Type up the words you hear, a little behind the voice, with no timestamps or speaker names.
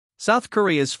South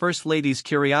Korea's First Lady's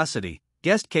curiosity,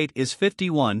 guest Kate is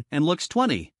 51 and looks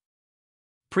 20.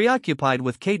 Preoccupied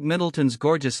with Kate Middleton's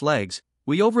gorgeous legs,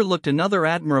 we overlooked another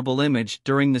admirable image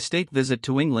during the state visit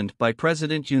to England by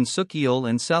President Yoon Seok-yeol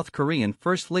and South Korean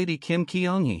First Lady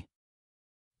Keong-hee.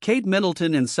 Kate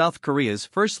Middleton and South Korea's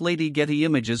First Lady.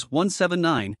 GettyImages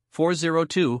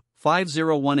 179-402-5018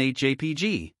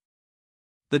 JPG.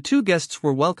 The two guests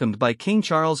were welcomed by King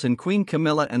Charles and Queen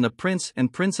Camilla and the Prince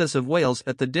and Princess of Wales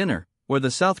at the dinner, where the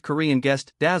South Korean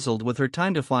guest dazzled with her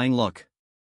time-defying look.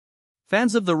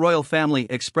 Fans of the royal family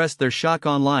expressed their shock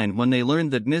online when they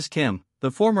learned that Ms. Kim, the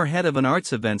former head of an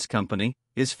arts events company,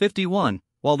 is 51,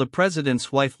 while the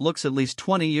president's wife looks at least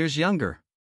 20 years younger.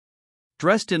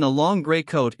 Dressed in a long gray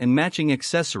coat and matching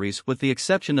accessories with the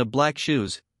exception of black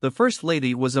shoes, the First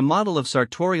Lady was a model of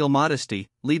sartorial modesty,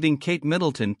 leaving Kate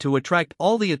Middleton to attract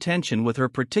all the attention with her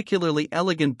particularly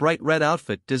elegant bright red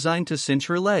outfit designed to cinch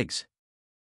her legs.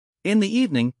 In the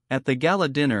evening, at the gala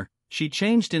dinner, she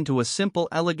changed into a simple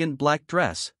elegant black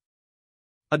dress.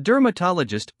 A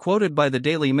dermatologist quoted by the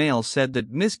Daily Mail said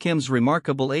that Ms. Kim's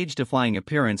remarkable age-defying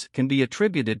appearance can be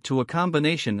attributed to a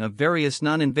combination of various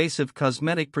non-invasive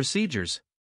cosmetic procedures.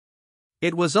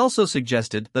 It was also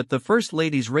suggested that the First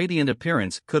Lady's radiant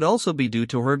appearance could also be due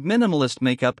to her minimalist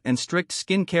makeup and strict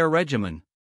skincare regimen.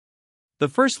 The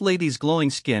First Lady's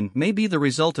glowing skin may be the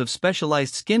result of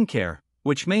specialized skincare,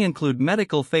 which may include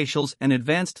medical facials and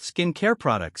advanced skin care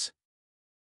products.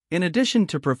 In addition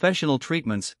to professional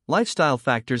treatments, lifestyle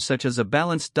factors such as a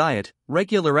balanced diet,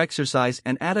 regular exercise,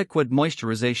 and adequate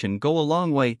moisturization go a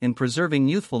long way in preserving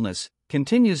youthfulness,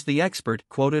 continues the expert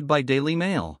quoted by Daily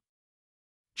Mail.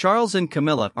 Charles and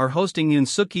Camilla are hosting Yoon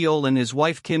Seok-yeol and his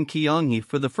wife Kim Keong-hee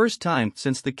for the first time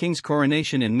since the king's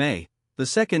coronation in May, the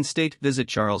second state visit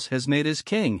Charles has made as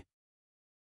king.